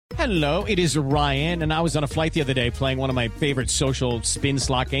Hello, it is Ryan, and I was on a flight the other day playing one of my favorite social spin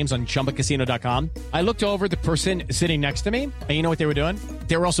slot games on ChumbaCasino.com. I looked over at the person sitting next to me, and you know what they were doing?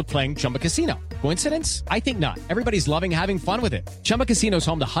 They were also playing Chumba Casino. Coincidence? I think not. Everybody's loving having fun with it. Chumba Casino is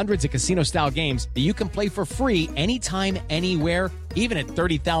home to hundreds of casino-style games that you can play for free anytime, anywhere, even at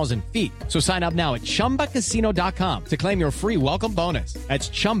 30,000 feet. So sign up now at ChumbaCasino.com to claim your free welcome bonus. That's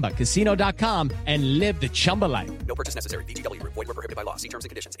ChumbaCasino.com and live the Chumba life. No purchase necessary. VGW. Void where prohibited by law. See terms and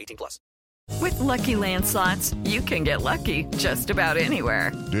conditions. 18+. With Lucky Land Slots, you can get lucky just about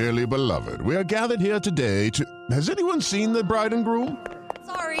anywhere. Dearly beloved, we are gathered here today to... Has anyone seen the bride and groom?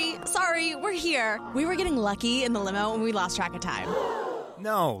 Sorry, we're here. We were getting lucky in the limo and we lost track of time.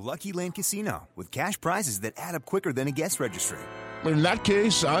 No, Lucky Land Casino, with cash prizes that add up quicker than a guest registry. In that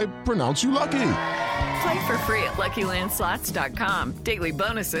case, I pronounce you lucky. Play for free at LuckyLandSlots.com. Daily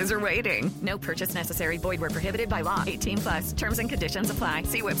bonuses are waiting. No purchase necessary. Void where prohibited by law. 18+. Terms and conditions apply.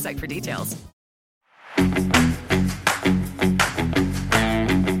 See website for details.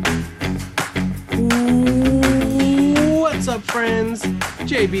 What's up, friends?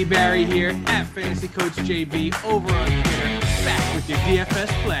 JB Barry here at Fantasy Coach JB over on Twitter, back with your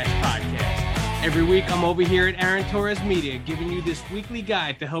DFS Flash podcast. Every week, I'm over here at Aaron Torres Media, giving you this weekly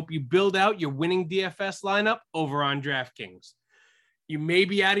guide to help you build out your winning DFS lineup over on DraftKings. You may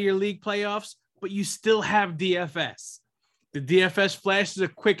be out of your league playoffs, but you still have DFS. The DFS Flash is a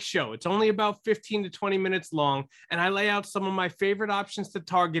quick show. It's only about 15 to 20 minutes long, and I lay out some of my favorite options to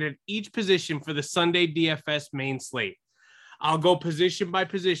target at each position for the Sunday DFS main slate. I'll go position by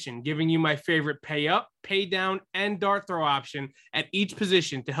position, giving you my favorite pay up, pay down, and dart throw option at each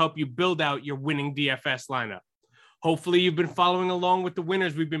position to help you build out your winning DFS lineup. Hopefully you've been following along with the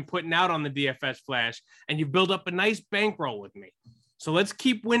winners we've been putting out on the DFS Flash, and you've built up a nice bankroll with me. So let's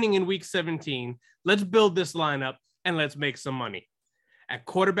keep winning in week 17. Let's build this lineup, and let's make some money. At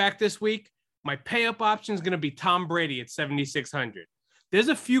quarterback this week, my pay up option is going to be Tom Brady at 7,600. There's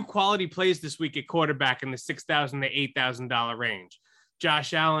a few quality plays this week at quarterback in the $6,000 to $8,000 range.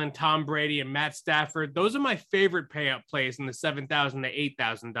 Josh Allen, Tom Brady, and Matt Stafford. Those are my favorite pay-up plays in the $7,000 to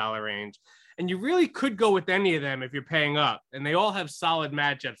 $8,000 range. And you really could go with any of them if you're paying up. And they all have solid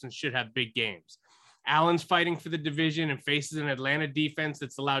matchups and should have big games. Allen's fighting for the division and faces an Atlanta defense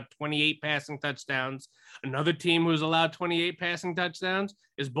that's allowed 28 passing touchdowns. Another team who's allowed 28 passing touchdowns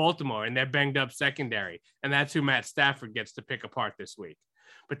is Baltimore and their banged up secondary. And that's who Matt Stafford gets to pick apart this week.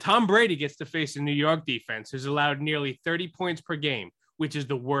 But Tom Brady gets to face a New York defense who's allowed nearly 30 points per game, which is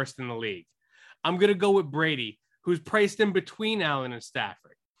the worst in the league. I'm going to go with Brady, who's priced in between Allen and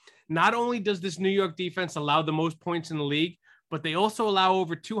Stafford. Not only does this New York defense allow the most points in the league, but they also allow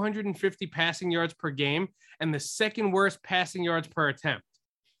over 250 passing yards per game and the second worst passing yards per attempt.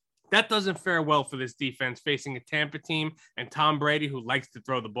 That doesn't fare well for this defense facing a Tampa team and Tom Brady, who likes to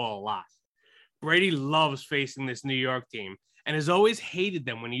throw the ball a lot. Brady loves facing this New York team and has always hated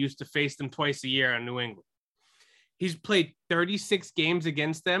them when he used to face them twice a year on New England. He's played 36 games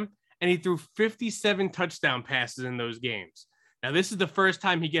against them, and he threw 57 touchdown passes in those games. Now, this is the first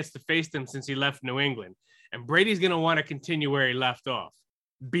time he gets to face them since he left New England, and Brady's going to want to continue where he left off,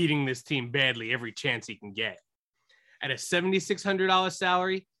 beating this team badly every chance he can get. At a $7,600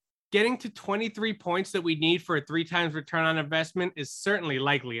 salary, getting to 23 points that we need for a 3 times return on investment is certainly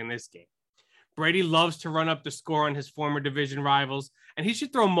likely in this game. Brady loves to run up the score on his former division rivals, and he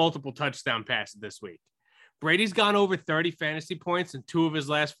should throw multiple touchdown passes this week. Brady's gone over 30 fantasy points in 2 of his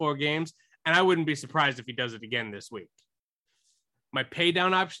last 4 games, and I wouldn't be surprised if he does it again this week. My pay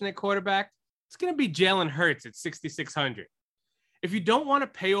down option at quarterback, it's going to be Jalen Hurts at 6,600. If you don't want to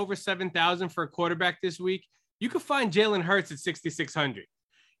pay over $7,000 for a quarterback this week, you can find Jalen Hurts at 6,600.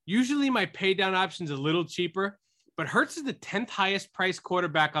 Usually my pay down option is a little cheaper, but Hurts is the 10th highest priced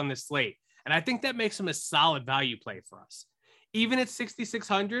quarterback on this slate, and I think that makes him a solid value play for us. Even at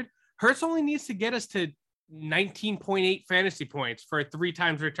 6,600, Hurts only needs to get us to 19.8 fantasy points for a 3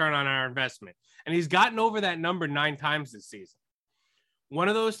 times return on our investment, and he's gotten over that number 9 times this season. One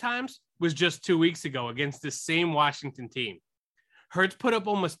of those times was just 2 weeks ago against the same Washington team. Hurts put up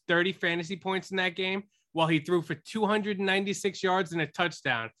almost 30 fantasy points in that game while he threw for 296 yards and a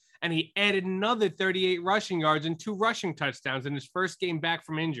touchdown, and he added another 38 rushing yards and 2 rushing touchdowns in his first game back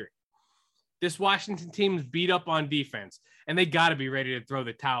from injury. This Washington team is beat up on defense, and they got to be ready to throw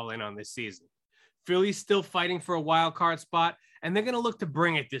the towel in on this season. Philly's still fighting for a wild card spot, and they're going to look to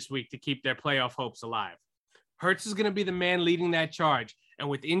bring it this week to keep their playoff hopes alive. Hurts is going to be the man leading that charge, and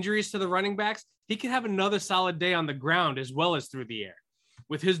with injuries to the running backs, he could have another solid day on the ground as well as through the air.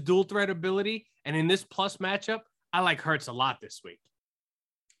 With his dual threat ability and in this plus matchup, I like Hurts a lot this week.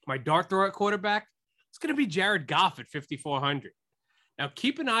 My dart thrower at quarterback, it's going to be Jared Goff at 5,400. Now,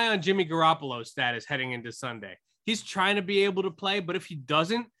 keep an eye on Jimmy Garoppolo's status heading into Sunday. He's trying to be able to play, but if he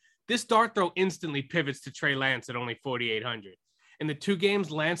doesn't, this dart throw instantly pivots to Trey Lance at only 4,800. In the 2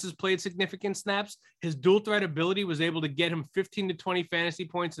 games Lance has played significant snaps, his dual threat ability was able to get him 15 to 20 fantasy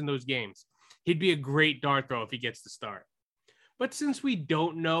points in those games. He'd be a great dart throw if he gets to start. But since we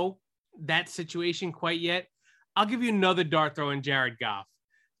don't know that situation quite yet, I'll give you another dart throw in Jared Goff.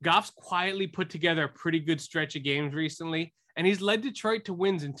 Goff's quietly put together a pretty good stretch of games recently, and he's led Detroit to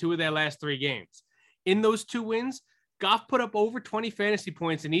wins in 2 of their last 3 games. In those 2 wins, Goff put up over 20 fantasy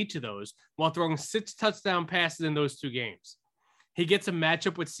points in each of those while throwing 6 touchdown passes in those 2 games. He gets a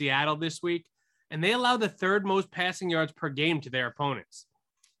matchup with Seattle this week, and they allow the 3rd most passing yards per game to their opponents.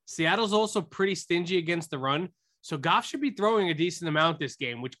 Seattle's also pretty stingy against the run, so Goff should be throwing a decent amount this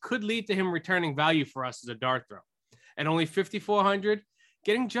game, which could lead to him returning value for us as a dart throw. At only 5,400,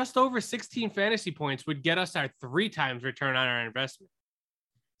 getting just over 16 fantasy points would get us our 3 times return on our investment.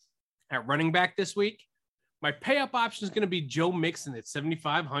 At running back this week, my pay-up option is going to be Joe Mixon at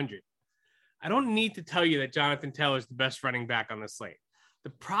 7,500. I don't need to tell you that Jonathan Taylor is the best running back on the slate.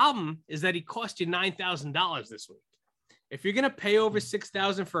 The problem is that he cost you $9,000 this week. If you're going to pay over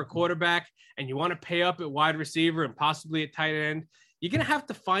 $6,000 for a quarterback and you want to pay up at wide receiver and possibly at tight end, you're going to have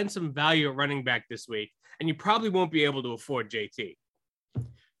to find some value at running back this week, and you probably won't be able to afford JT.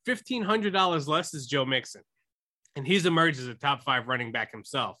 $1,500 less is Joe Mixon, and he's emerged as a top 5 running back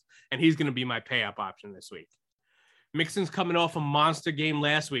himself, and he's going to be my pay-up option this week. Mixon's coming off a monster game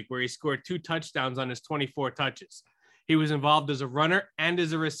last week where he scored 2 touchdowns on his 24 touches. He was involved as a runner and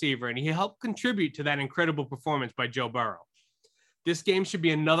as a receiver, and he helped contribute to that incredible performance by Joe Burrow. This game should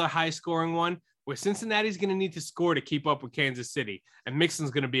be another high-scoring one where Cincinnati's going to need to score to keep up with Kansas City, and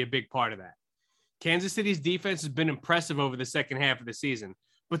Mixon's going to be a big part of that. Kansas City's defense has been impressive over the second half of the season,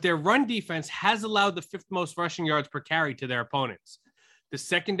 but their run defense has allowed the 5th most rushing yards per carry to their opponents. The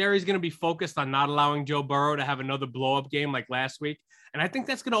secondary is going to be focused on not allowing Joe Burrow to have another blow-up game like last week, and I think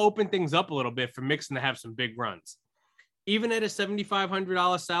that's going to open things up a little bit for Mixon to have some big runs. Even at a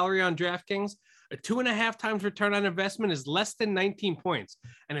 $7,500 salary on DraftKings, a 2.5 times return on investment is less than 19 points,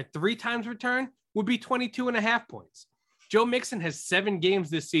 and a 3 times return would be 22.5 points. Joe Mixon has 7 games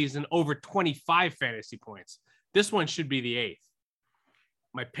this season over 25 fantasy points. This one should be the 8th.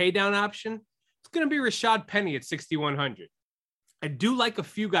 My pay down option, it's going to be Rashad Penny at 6,100. I do like a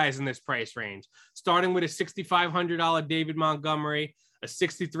few guys in this price range, starting with a $6,500 David Montgomery, a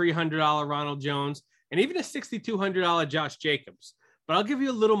 $6,300 Ronald Jones, and even a $6,200 Josh Jacobs. But I'll give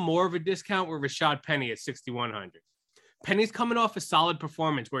you a little more of a discount with Rashad Penny at 6,100. Penny's coming off a solid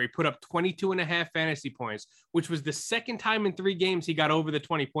performance where he put up 22.5 fantasy points, which was the 2nd time in 3 games he got over the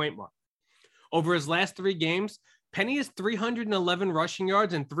 20-point mark. Over his last 3 games, Penny has 311 rushing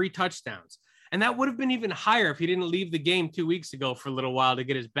yards and 3 touchdowns. And that would have been even higher if he didn't leave the game 2 weeks ago for a little while to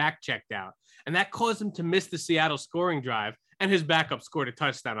get his back checked out. And that caused him to miss the Seattle scoring drive, and his backup scored a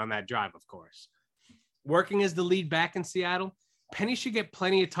touchdown on that drive, of course. Working as the lead back in Seattle, Penny should get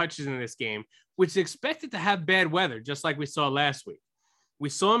plenty of touches in this game, which is expected to have bad weather, just like we saw last week. We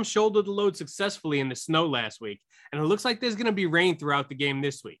saw him shoulder the load successfully in the snow last week, and it looks like there's going to be rain throughout the game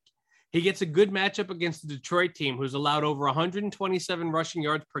this week. He gets a good matchup against the Detroit team, who's allowed over 127 rushing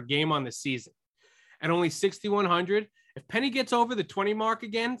yards per game on the season. At only 6,100, if Penny gets over the 20 mark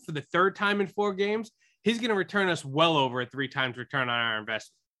again for the 3rd time in 4 games, he's going to return us well over a 3 times return on our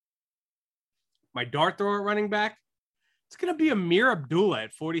investment. My dart thrower running back, it's going to be Amir Abdullah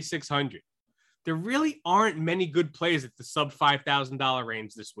at 4,600. There really aren't many good plays at the sub $5,000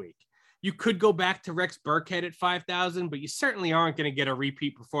 range this week. You could go back to Rex Burkhead at 5,000, but you certainly aren't going to get a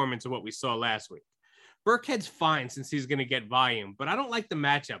repeat performance of what we saw last week. Burkhead's fine since he's going to get volume, but I don't like the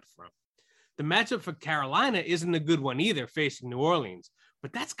matchup for him. The matchup for Carolina isn't a good one either, facing New Orleans,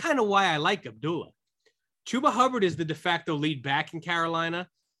 but that's kind of why I like Abdullah. Chuba Hubbard is the de facto lead back in Carolina,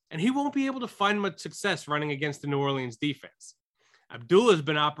 and he won't be able to find much success running against the New Orleans defense. Abdullah has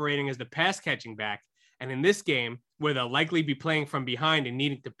been operating as the pass-catching back, and in this game, where they'll likely be playing from behind and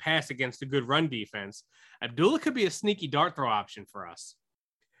needing to pass against a good run defense, Abdullah could be a sneaky dart throw option for us.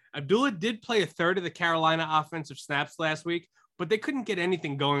 Abdullah did play a 1/3 of the Carolina offensive snaps last week, but they couldn't get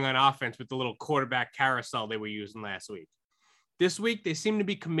anything going on offense with the little quarterback carousel they were using last week. This week, they seem to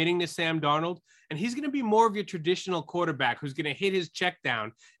be committing to Sam Darnold, and he's going to be more of your traditional quarterback who's going to hit his check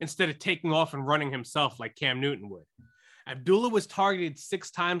down instead of taking off and running himself like Cam Newton would. Abdullah was targeted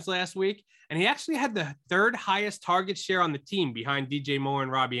 6 times last week, and he actually had the 3rd highest target share on the team behind DJ Moore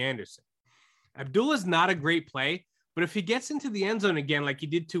and Robbie Anderson. Abdullah's not a great play, but if he gets into the end zone again like he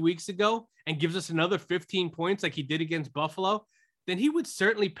did 2 weeks ago and gives us another 15 points like he did against Buffalo, then he would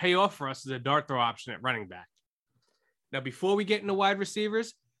certainly pay off for us as a dart throw option at running back. Now, before we get into wide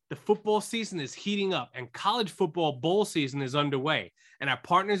receivers, the football season is heating up and college football bowl season is underway. And our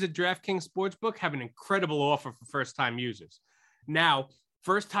partners at DraftKings Sportsbook have an incredible offer for first-time users. Now,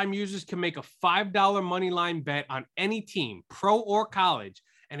 first-time users can make a $5 money line bet on any team, pro or college.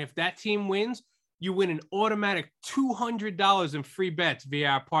 And if that team wins, you win an automatic $200 in free bets via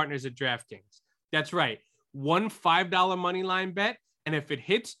our partners at DraftKings. That's right, one $5 money line bet. And if it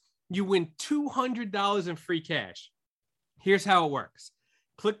hits, you win $200 in free cash. Here's how it works.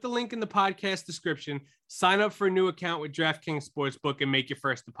 Click the link in the podcast description, sign up for a new account with DraftKings Sportsbook, and make your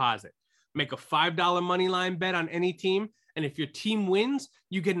first deposit. Make a $5 money line bet on any team, and if your team wins,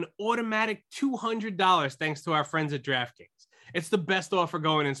 you get an automatic $200 thanks to our friends at DraftKings. It's the best offer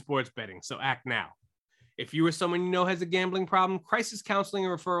going in sports betting, so act now. If you or someone you know has a gambling problem, crisis counseling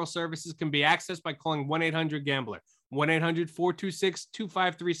and referral services can be accessed by calling 1-800-GAMBLER,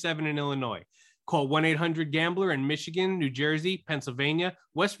 1-800-426-2537 in Illinois. Call 1-800-GAMBLER in Michigan, New Jersey, Pennsylvania,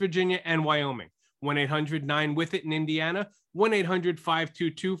 West Virginia, and Wyoming. 1-800-9-WITH-IT in Indiana.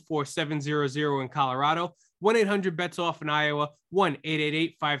 1-800-522-4700 in Colorado. 1-800-BETS-OFF in Iowa.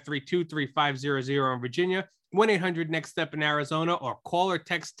 1-888-532-3500 in Virginia. 1-800-NEXT-STEP in Arizona. Or call or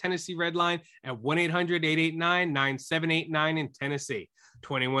text Tennessee Redline at 1-800-889-9789 in Tennessee.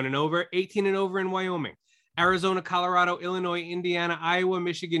 21 and over, 18 and over in Wyoming. Arizona, Colorado, Illinois, Indiana, Iowa,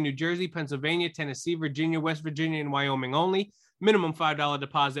 Michigan, New Jersey, Pennsylvania, Tennessee, Virginia, West Virginia, and Wyoming only. Minimum $5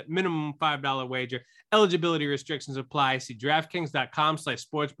 deposit, minimum $5 wager. Eligibility restrictions apply. See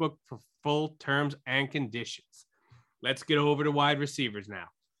DraftKings.com/sportsbook for full terms and conditions. Let's get over to wide receivers now.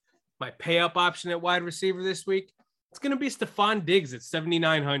 My pay-up option at wide receiver this week, it's going to be Stephon Diggs at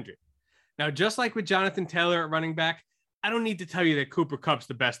 7,900. Now, just like with Jonathan Taylor at running back, I don't need to tell you that Cooper Kupp's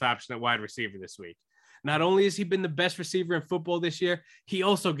the best option at wide receiver this week. Not only has he been the best receiver in football this year, he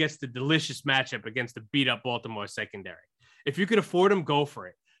also gets the delicious matchup against the beat-up Baltimore secondary. If you could afford him, go for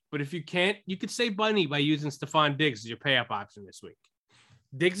it. But if you can't, you could save money by using Stephon Diggs as your pay-up option this week.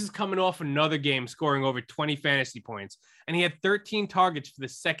 Diggs is coming off another game scoring over 20 fantasy points, and he had 13 targets for the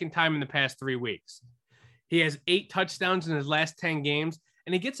second time in the past 3 weeks. He has 8 touchdowns in his last 10 games,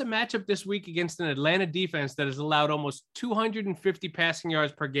 and he gets a matchup this week against an Atlanta defense that has allowed almost 250 passing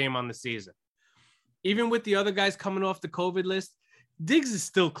yards per game on the season. Even with the other guys coming off the COVID list, Diggs is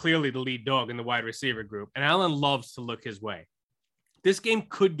still clearly the lead dog in the wide receiver group, and Allen loves to look his way. This game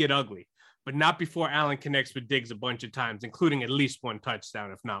could get ugly, but not before Allen connects with Diggs a bunch of times, including at least 1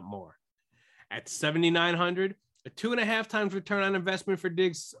 touchdown, if not more. At 7,900, a 2.5 times return on investment for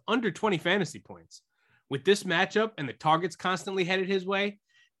Diggs, under 20 fantasy points. With this matchup and the targets constantly headed his way,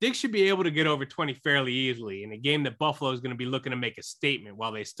 Diggs should be able to get over 20 fairly easily in a game that Buffalo is going to be looking to make a statement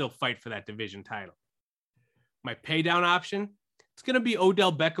while they still fight for that division title. My pay down option, it's going to be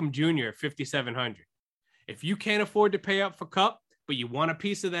Odell Beckham Jr. at 5,700. If you can't afford to pay up for Kupp, but you want a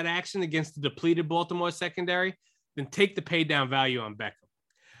piece of that action against the depleted Baltimore secondary, then take the pay down value on Beckham.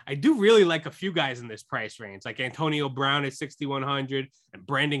 I do really like a few guys in this price range, like Antonio Brown at 6,100 and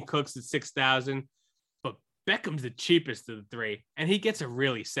Brandon Cooks at 6,000. But Beckham's the cheapest of the 3, and he gets a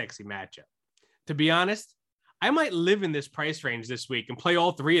really sexy matchup. To be honest, I might live in this price range this week and play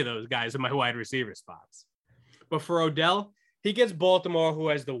all 3 of those guys in my wide receiver spots. But for Odell, he gets Baltimore, who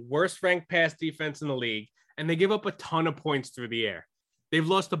has the worst ranked pass defense in the league, and they give up a ton of points through the air. They've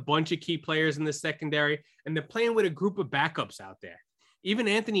lost a bunch of key players in the secondary, and they're playing with a group of backups out there. Even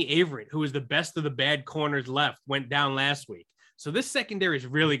Anthony Averett, who is the best of the bad corners left, went down last week. So this secondary is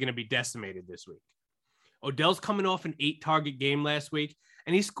really going to be decimated this week. Odell's coming off an 8-target game last week,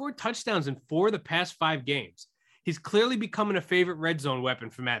 and he scored touchdowns in 4 of the past 5 games. He's clearly becoming a favorite red zone weapon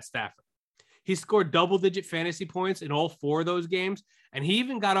for Matt Stafford. He scored double-digit fantasy points in all 4 of those games, and he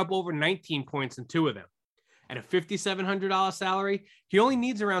even got up over 19 points in 2 of them. At a $5,700 salary, he only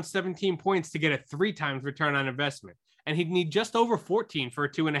needs around 17 points to get a 3 times return on investment, and he'd need just over 14 for a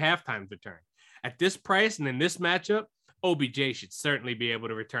 2.5 times return. At this price and in this matchup, OBJ should certainly be able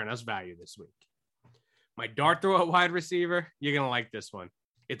to return us value this week. My dart throw at wide receiver, you're going to like this one.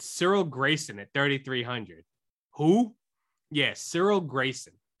 It's Cyril Grayson at 3,300. Who? Yeah, Cyril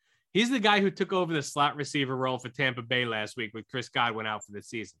Grayson. He's the guy who took over the slot receiver role for Tampa Bay last week with Chris Godwin out for the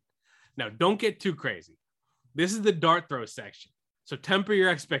season. Now, don't get too crazy. This is the dart throw section, so temper your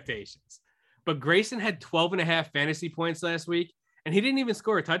expectations. But Grayson had 12.5 fantasy points last week, and he didn't even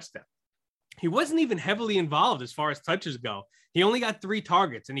score a touchdown. He wasn't even heavily involved as far as touches go. He only got 3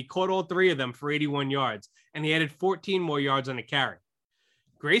 targets, and he caught all 3 of them for 81 yards, and he added 14 more yards on a carry.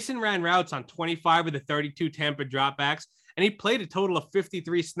 Grayson ran routes on 25 of the 32 Tampa dropbacks, and he played a total of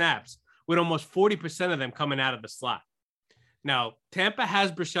 53 snaps, with almost 40% of them coming out of the slot. Now, Tampa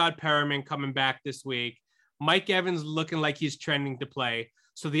has Brashad Perriman coming back this week, Mike Evans looking like he's trending to play.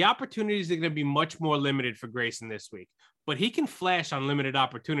 So the opportunities are going to be much more limited for Grayson this week. But he can flash on limited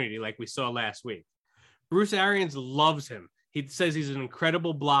opportunity like we saw last week. Bruce Arians loves him. He says he's an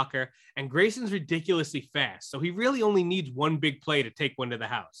incredible blocker, and Grayson's ridiculously fast. So he really only needs one big play to take one to the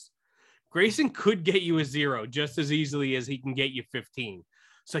house. Grayson could get you a 0 just as easily as he can get you 15.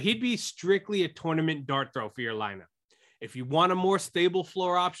 So he'd be strictly a tournament dart throw for your lineup. If you want a more stable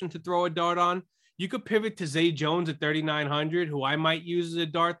floor option to throw a dart on, you could pivot to Zay Jones at 3,900, who I might use as a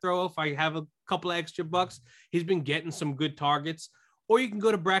dart throw if I have a couple of extra bucks. He's been getting some good targets. Or you can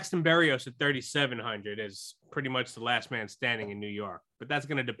go to Braxton Berrios at 3,700 as pretty much the last man standing in New York. But that's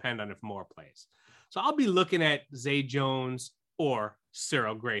going to depend on if Moore plays. So I'll be looking at Zay Jones or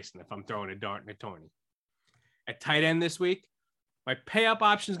Cyril Grayson if I'm throwing a dart in a tourney. At tight end this week, my pay-up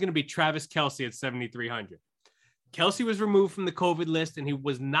option is going to be Travis Kelce at 7,300. Kelce was removed from the COVID list, and he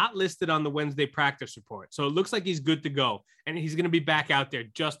was not listed on the Wednesday practice report. So it looks like he's good to go, and he's going to be back out there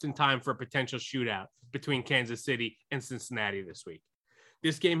just in time for a potential shootout between Kansas City and Cincinnati this week.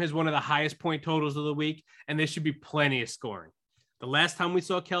 This game has one of the highest point totals of the week, and there should be plenty of scoring. The last time we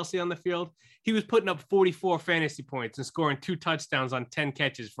saw Kelce on the field, he was putting up 44 fantasy points and scoring 2 touchdowns on 10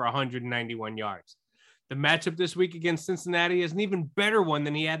 catches for 191 yards. The matchup this week against Cincinnati is an even better one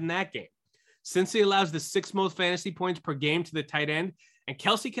than he had in that game. Cincy allows the 6th most fantasy points per game to the tight end, and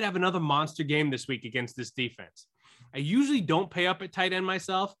Kelce could have another monster game this week against this defense. I usually don't pay up at tight end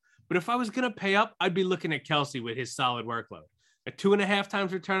myself, but if I was going to pay up, I'd be looking at Kelce with his solid workload. A 2.5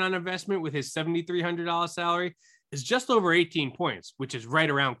 times return on investment with his $7,300 salary is just over 18 points, which is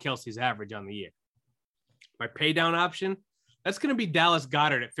right around Kelce's average on the year. My pay down option, that's going to be Dallas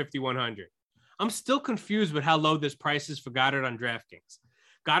Goedert at 5,100. I'm still confused with how low this price is for Goedert on DraftKings.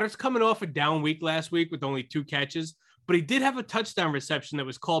 Goddard's coming off a down week last week with only 2 catches, but he did have a touchdown reception that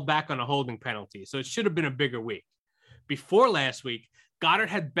was called back on a holding penalty, so it should have been a bigger week. Before last week, Goedert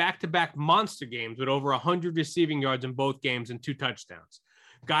had back-to-back monster games with over 100 receiving yards in both games and 2 touchdowns.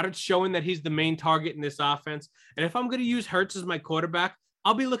 Goddard's showing that he's the main target in this offense, and if I'm going to use Hurts as my quarterback,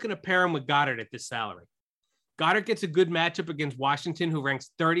 I'll be looking to pair him with Goedert at this salary. Goedert gets a good matchup against Washington, who ranks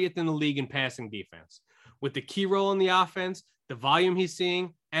 30th in the league in passing defense. With the key role in the offense, the volume he's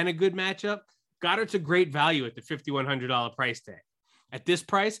seeing, and a good matchup, Goedert's a great value at the $5,100 price tag. At this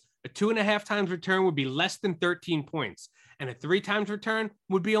price, a 2.5 times return would be less than 13 points, and a 3 times return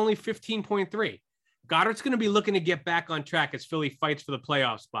would be only 15.3. Goedert's going to be looking to get back on track as Philly fights for the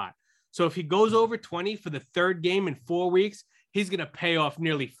playoff spot. So if he goes over 20 for the 3rd game in 4 weeks, he's going to pay off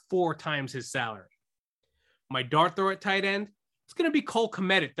nearly 4 times his salary. My dart throw at tight end, it's going to be Cole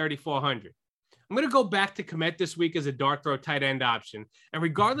Kmet at 3,400. I'm going to go back to Kmet this week as a dart throw tight end option. And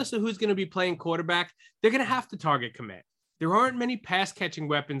regardless of who's going to be playing quarterback, they're going to have to target Kmet. There aren't many pass catching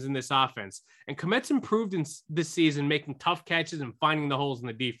weapons in this offense. And Kmet's improved in this season, making tough catches and finding the holes in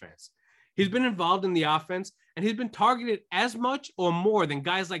the defense. He's been involved in the offense, and he's been targeted as much or more than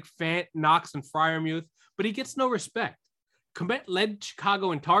guys like Fant, Knox, and Freiermuth, but he gets no respect. Kmet led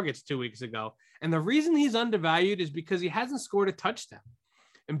Chicago in targets 2 weeks ago, and the reason he's undervalued is because he hasn't scored a touchdown.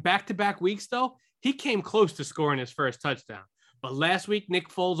 In back-to-back weeks, though, he came close to scoring his first touchdown. But last week, Nick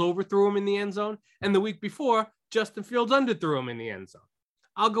Foles overthrew him in the end zone, and the week before, Justin Fields underthrew him in the end zone.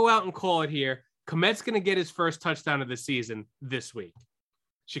 I'll go out and call it here. Kmet's going to get his first touchdown of the season this week.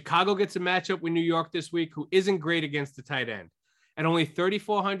 Chicago gets a matchup with New York this week, who isn't great against the tight end. At only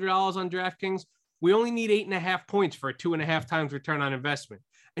 $3,400 on DraftKings, we only need 8.5 points for a 2.5 times return on investment,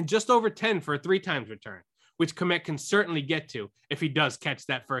 and just over 10 for a 3 times return, which Kmet can certainly get to if he does catch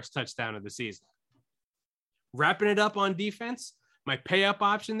that first touchdown of the season. Wrapping it up on defense, my pay-up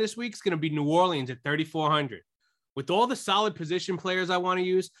option this week is going to be New Orleans at 3,400. With all the solid position players I want to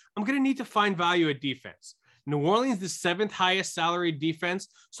use, I'm going to need to find value at defense. New Orleans is the 7th highest salaried defense,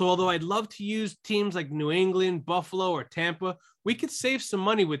 so although I'd love to use teams like New England, Buffalo, or Tampa, we could save some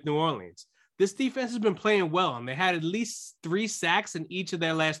money with New Orleans. This defense has been playing well, and they had at least 3 sacks in each of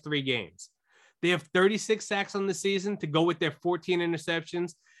their last 3 games. They have 36 sacks on the season to go with their 14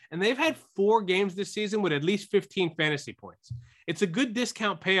 interceptions, and they've had 4 games this season with at least 15 fantasy points. It's a good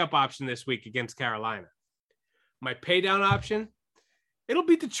discount pay-up option this week against Carolina. My pay-down option, it'll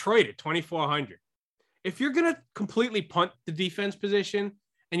be Detroit at 2,400. If you're going to completely punt the defense position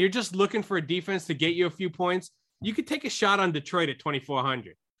and you're just looking for a defense to get you a few points, you could take a shot on Detroit at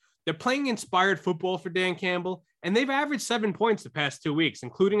 2,400. They're playing inspired football for Dan Campbell, and they've averaged 7 points the past 2 weeks,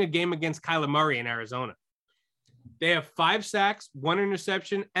 including a game against Kyler Murray in Arizona. They have 5 sacks, 1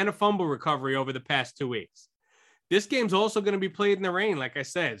 interception, and a fumble recovery over the past 2 weeks. This game's also going to be played in the rain, like I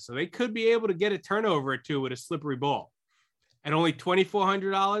said, so they could be able to get a turnover or 2 with a slippery ball. At only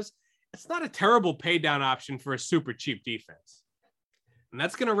 $2,400, It's not a terrible pay down option for a super cheap defense. And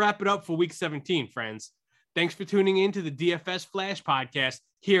that's going to wrap it up for week 17, friends. Thanks for tuning in to the DFS Flash podcast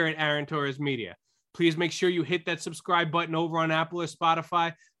here at Aaron Torres Media. Please make sure you hit that subscribe button over on Apple or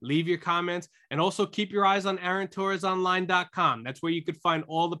Spotify, leave your comments, and also keep your eyes on AaronTorresOnline.com. That's where you could find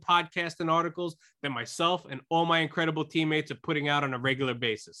all the podcasts and articles that myself and all my incredible teammates are putting out on a regular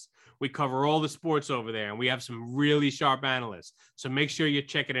basis. We cover all the sports over there, and we have some really sharp analysts, so make sure you're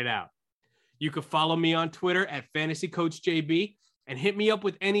checking it out. You can follow me on Twitter at FantasyCoachJB, and hit me up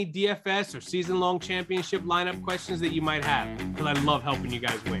with any DFS or season-long championship lineup questions that you might have, because I love helping you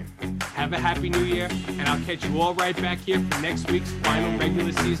guys win. Have a happy new year, and I'll catch you all right back here for next week's final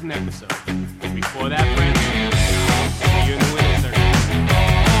regular season episode. Before that, friends, see you in the winning circle.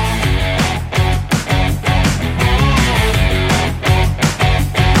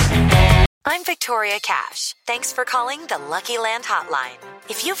 I'm Victoria Cash. Thanks for calling the Lucky Land Hotline.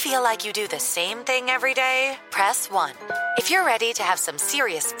 If you feel like you do the same thing every day, press 1. If you're ready to have some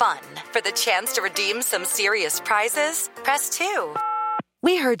serious fun for the chance to redeem some serious prizes, press 2.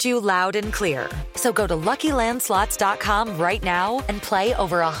 We heard you loud and clear. So go to LuckyLandSlots.com right now and play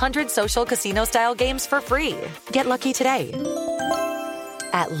over 100 social casino-style games for free. Get lucky today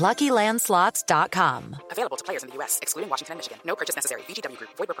at LuckyLandSlots.com. Available to players in the U.S., excluding Washington and Michigan. No purchase necessary. VGW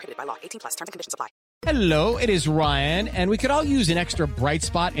Group. Void where prohibited by law. 18+. Terms and conditions apply. Hello, it is Ryan, and we could all use an extra bright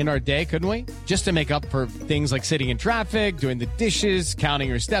spot in our day, couldn't we? Just to make up for things like sitting in traffic, doing the dishes, counting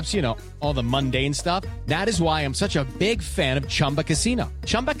your steps, you know, all the mundane stuff. That is why I'm such a big fan of Chumba Casino.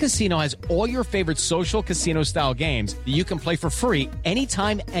 Chumba Casino has all your favorite social casino-style games that you can play for free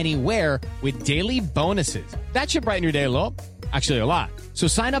anytime, anywhere with daily bonuses. That should brighten your day a little. Actually, a lot. So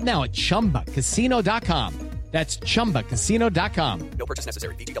sign up now at ChumbaCasino.com. That's ChumbaCasino.com. No purchase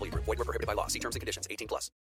necessary. VGW Group. Void where prohibited by law. See terms and conditions. 18+.